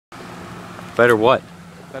Better what?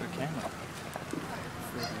 Better camera.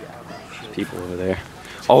 There's people over there.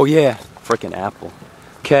 Oh yeah, freaking Apple.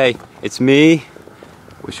 Okay, it's me,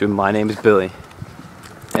 my name is Billy.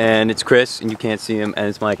 And it's Chris, and you can't see him, and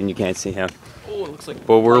it's Mike, and you can't see him. Oh, it looks like.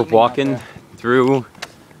 But we're walking through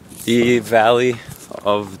the valley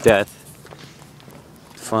of death.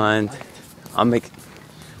 We're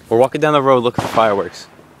walking down the road looking for fireworks.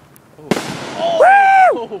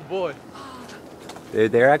 Oh boy.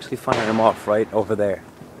 They're actually firing them off right over there.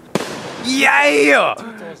 Yeah!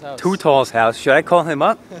 Too Tall's house. Should I call him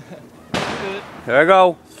up? There we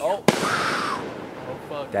go. Oh. Oh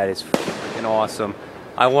fuck. That is freaking awesome.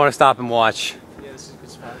 I want to stop and watch. Yeah, this is good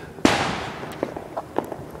spot.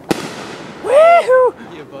 Woohoo!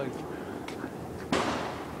 Yeah, buddy.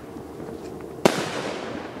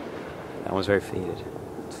 That one's very faded.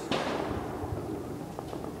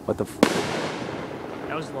 What the?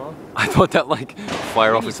 That was long. I thought that like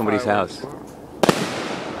fire off at somebody's house.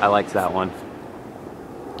 I liked that one.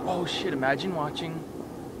 Oh shit! Imagine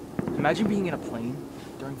being in a plane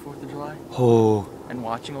during 4th of July. Oh. And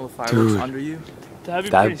watching all the fireworks under you.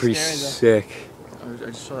 That'd be pretty sick. I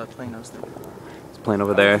just saw that plane. I was thinking. It's a plane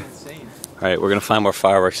over there. Insane. All right, we're gonna find more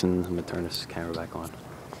fireworks, and I'm gonna turn this camera back on.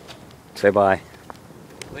 Say bye.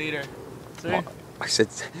 Later. Oh, I said,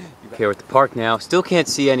 okay, we're at the park now. Still can't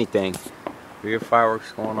see anything. We hear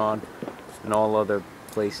fireworks going on in all other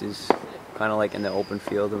places, kind of like in the open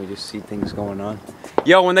field, and we just see things going on.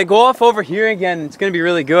 Yo, when they go off over here again, it's gonna be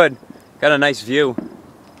really good. Got a nice view.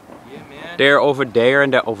 Yeah, man. They're over there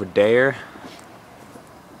and they're over there.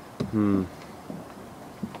 I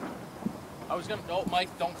was gonna. Oh,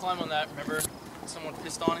 Mike, don't climb on that. Remember, someone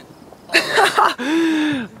pissed on it.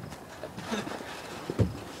 Oh.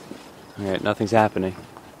 Alright, nothing's happening.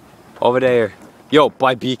 Over there. Yo,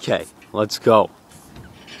 by BK. Let's go.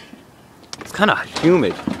 It's kind of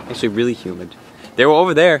humid. Actually, really humid. They were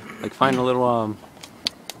over there, like find a little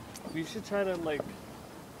We should try to like.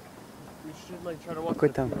 Try to walk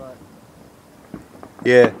with them.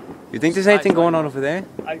 Yeah. You think there's anything going on over there?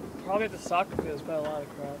 I probably at the soccer field. There's been a lot of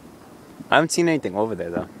crap. I haven't seen anything over there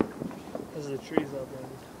though. Because of the trees out there.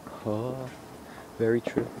 Oh, very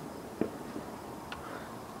true.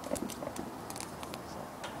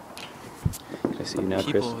 Can I see you now,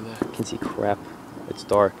 Chris? Over there. I can see crap. It's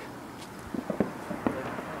dark.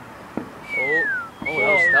 Oh,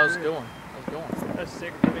 that was a good one. That was a good one. That's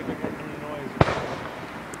sick. They make like any noise.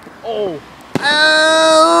 Oh!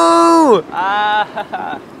 Oh!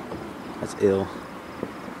 Ah! That's ill.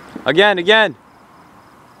 Again!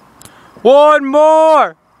 One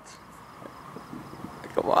more!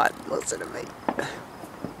 Come on, listen to me.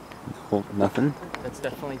 Oh, nothing? That's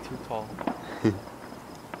definitely too tall.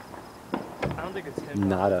 I don't think it's him.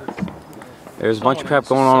 Nada. There's a bunch of crap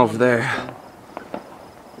going on over there.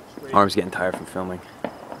 Arm's getting tired from filming.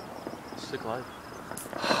 Sick life.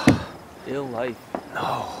 Ill life.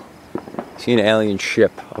 No. See an alien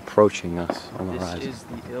ship approaching us on the horizon. This is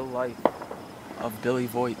the ill life of Billy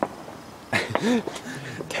Voigt.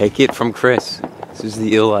 Take it from Chris. This is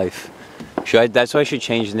the ill life. That's why I should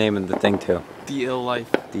change the name of the thing too. The ill life.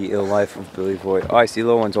 The ill life of Billy Voigt. Oh, I see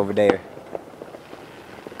little ones over there.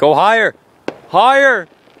 Go higher! Higher!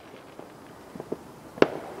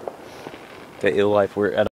 The ill life.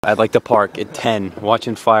 We're at like the park at 10,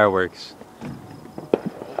 watching fireworks.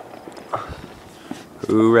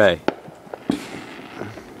 Hooray!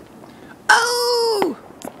 Oh!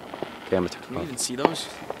 Okay, I'm gonna turn Can it you off. even see those?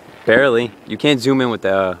 Barely. You can't zoom in with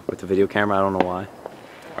the video camera. I don't know why.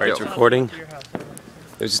 All right, it's recording.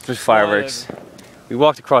 There's just fireworks. We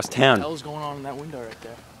walked across What town. the hell's going on in that window right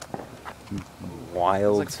there?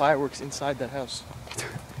 Wild. There's like fireworks inside that house.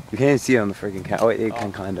 You can't see it on the freaking camera. Oh, wait, you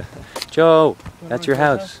can kinda. Joe, that's your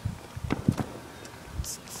house.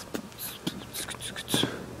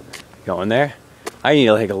 Going there? I need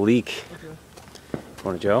to like a leak. Okay.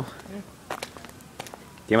 Want to Joe? Yeah.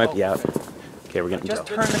 You might be out. Okay, we're getting Joe. Just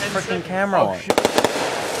turn the freaking camera on. Shit. Yeah, you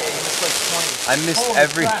missed like 20. I missed Holy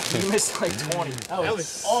everything. Crap, you missed like 20. That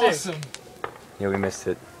was awesome. Yeah, we missed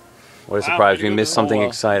it. What a surprise. We missed something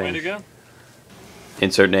exciting. Way to go.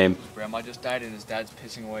 Insert name. His grandma just died and his dad's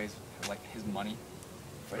pissing away his money.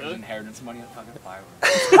 For his inheritance money on fucking fireworks.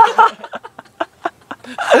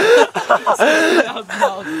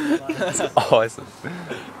 That's awesome.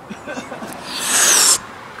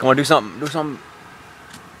 Come on, do something. Do something.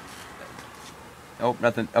 Oh,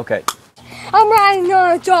 nothing. Okay. I'm riding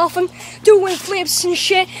on a dolphin, doing flips and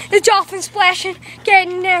shit. The dolphin splashing,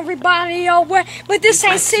 getting everybody all wet. But this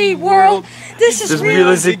ain't SeaWorld. This is real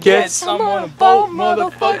as it gets. I'm on a boat,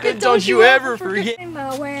 motherfucker. Don't you ever forget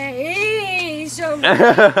my way. So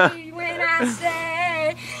when I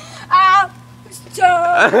say,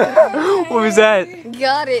 What was that?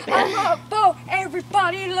 Got it. I'm a boat.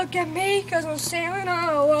 Everybody look at me, cause I'm sailing on.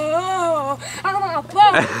 Oh, I'm a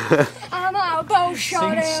boat. I'm a boat, Sing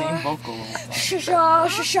shawty. the same vocal. Shawty.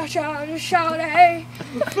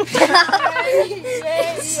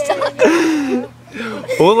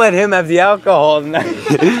 We'll let him have the alcohol tonight.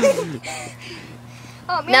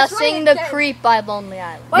 Oh, man, Now it's sing raining The today. Creep by Lonely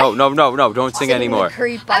Island. No, don't sing anymore. The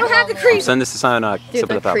Creep by I don't have the Lonely creep. Send this to Sayonara. Do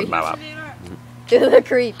the creep. Blah, blah. Do The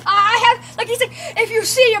Creep. I have, like he said, if you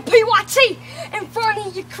see a PYT in front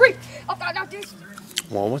of you, creep. Oh, no, this.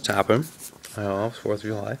 Well, what's happened? I don't know, it's 4th of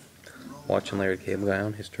July. Watching Larry the Cable Guy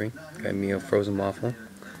on history. Got me a frozen waffle.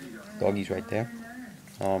 Doggy's right there.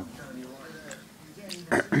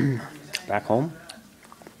 Back home.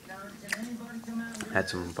 Had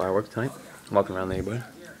some fireworks tonight. Walking around the neighborhood.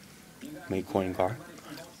 Made coin car.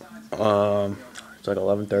 It's like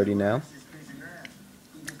 11:30 now.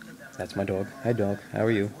 That's my dog. Hi dog, how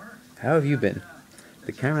are you? How have you been?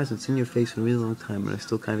 The camera hasn't seen your face in a really long time, but I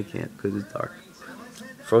still kind of can't because it's dark.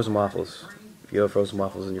 Frozen waffles. If you have frozen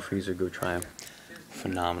waffles in your freezer, go try them.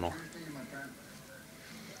 Phenomenal.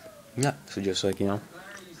 Yeah, so just like, you know,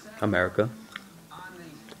 America.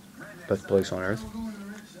 Best place on earth.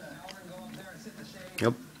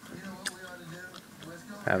 Yep.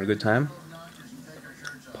 Having a good time.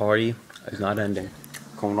 Party is not ending.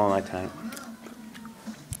 Going all night tonight.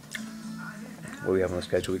 What do we have on the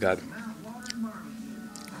schedule? We got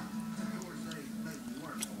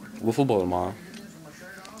wiffle ball tomorrow.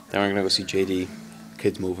 Then we're gonna go see JD.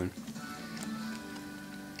 Kids moving.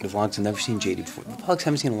 The vlogs have never seen JD before. The vlogs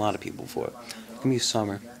haven't seen a lot of people before. It's gonna be a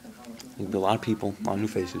summer. There's gonna be a lot of people, a lot of new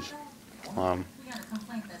faces.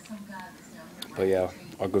 But yeah,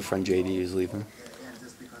 our good friend JD is leaving.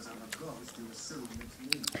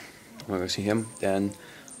 We're gonna see him. Then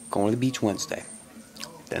going to the beach Wednesday.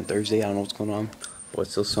 Then Thursday, I don't know what's going on. But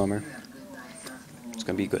it's still summer. It's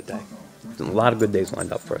gonna be a good day. There's a lot of good days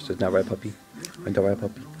lined up for us. Isn't that right, puppy? Ain't that right,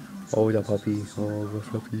 puppy? Oh, that puppy. Oh, the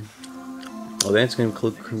puppy. Well, then it's gonna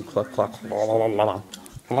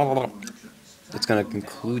It's gonna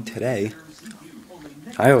conclude today.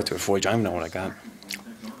 I owe it to a forge. I don't know what I got.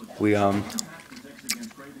 We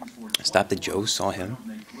stopped at Joe's, saw him.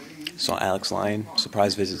 Saw Alex Lyon.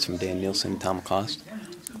 Surprise visits from Dan Nielsen and Tom Acosta.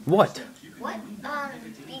 What? What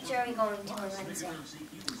beach are we going to on Wednesday?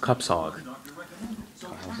 Cupsog.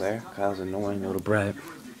 Kyle's there. Kyle's annoying little brat.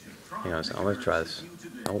 Hang on a second. Let's try this.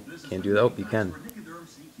 Nope, can't do that. Oh, you can.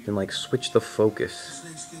 You can like switch the focus,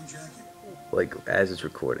 like as it's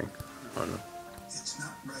recording. I don't know.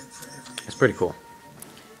 It's pretty cool.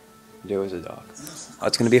 There was a dog.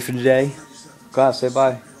 That's gonna be it for today. Kyle, say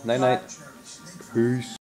bye. Night night. Peace.